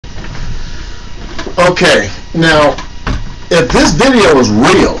Okay, now, if this video is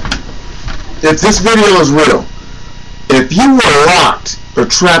real, if you were locked or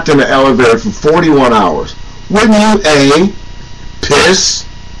trapped in an elevator for 41 hours, wouldn't you A, piss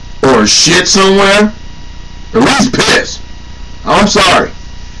or shit somewhere? At least piss. I'm sorry,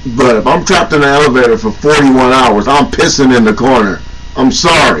 but if I'm trapped in an elevator for 41 hours, I'm pissing in the corner. I'm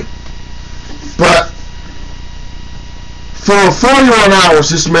sorry. But for 41 hours,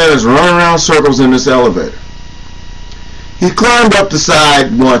 this man is running around circles in this elevator. He climbed up the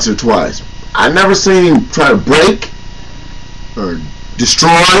side once or twice. I never seen him try to break or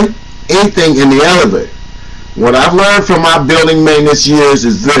destroy anything in the elevator. What I've learned from my building maintenance years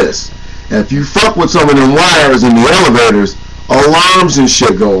is this: if you fuck with some of them wires in the elevators, alarms and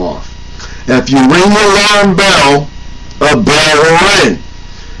shit go off. And if you ring the alarm bell, a bell will ring.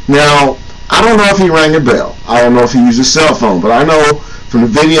 Now, I don't know if he rang a bell. I don't know if he used a cell phone, but I know from the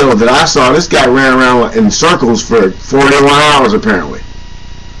video that I saw, this guy ran around in circles for 41 hours apparently.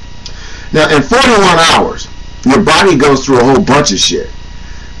 Now, in 41 hours, your body goes through a whole bunch of shit.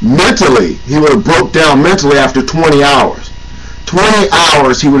 Mentally, he would have broke down mentally after 20 hours. 20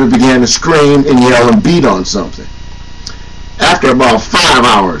 hours, he would have began to scream and yell and beat on something. After about 5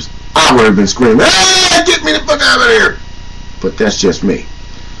 hours, I would have been screaming, "Hey, get me the fuck out of here!" But that's just me.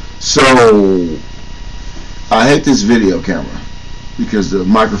 So, I hate this video camera because the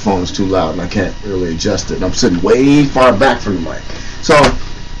microphone is too loud and I can't really adjust it. And I'm sitting way far back from the mic. So,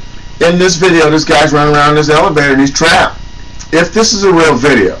 in this video, this guy's running around in this elevator and he's trapped. If this is a real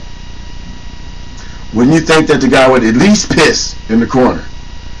video, wouldn't you think that the guy would at least piss in the corner?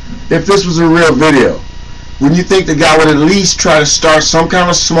 If this was a real video, wouldn't you think the guy would at least try to start some kind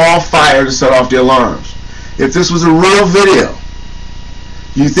of small fire to set off the alarms? If this was a real video,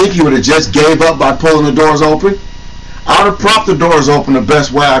 you think he would have just gave up by pulling the doors open? I would have propped the doors open the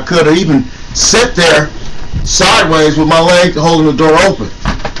best way I could, or even sit there sideways with my leg holding the door open,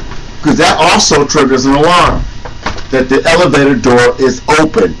 because that also triggers an alarm that the elevator door is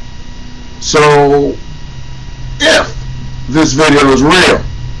open. So, if this video is real,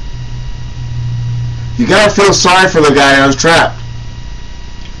 you gotta feel sorry for the guy that was trapped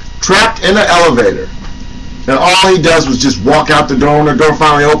in an elevator, and all he does was just walk out the door when the door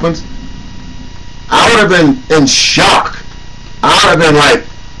finally opens. I would have been in shock. I would have been like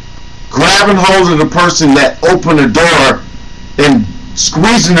grabbing hold of the person that opened the door and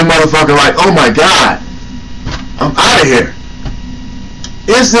squeezing the motherfucker like, oh my god, I'm out of here.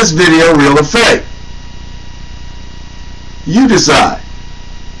 Is this video real or fake? You decide.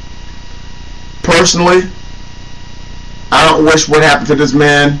 Personally, I don't wish what happened to this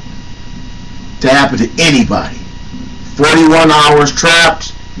man to happen to anybody. 41 hours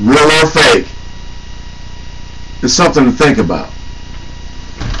trapped, real or fake. It's something to think about.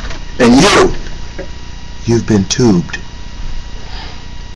 And you've been tubed.